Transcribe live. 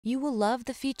You will love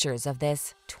the features of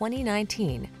this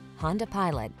 2019 Honda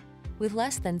Pilot. With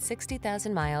less than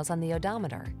 60,000 miles on the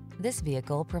odometer, this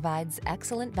vehicle provides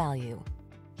excellent value.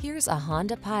 Here's a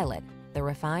Honda Pilot, the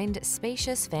refined,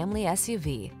 spacious family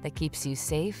SUV that keeps you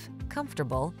safe,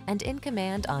 comfortable, and in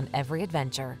command on every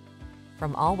adventure.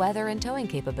 From all-weather and towing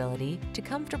capability to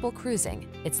comfortable cruising,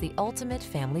 it's the ultimate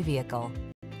family vehicle.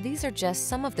 These are just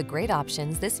some of the great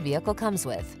options this vehicle comes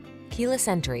with: keyless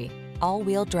entry,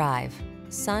 all-wheel drive,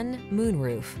 sun,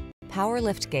 moonroof, power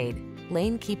liftgate,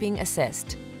 lane keeping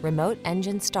assist, remote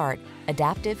engine start,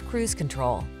 adaptive cruise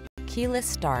control, keyless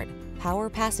start, power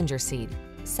passenger seat,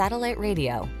 satellite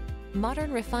radio.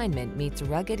 Modern refinement meets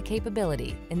rugged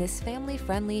capability in this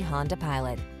family-friendly Honda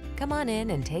Pilot. Come on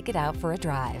in and take it out for a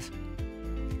drive.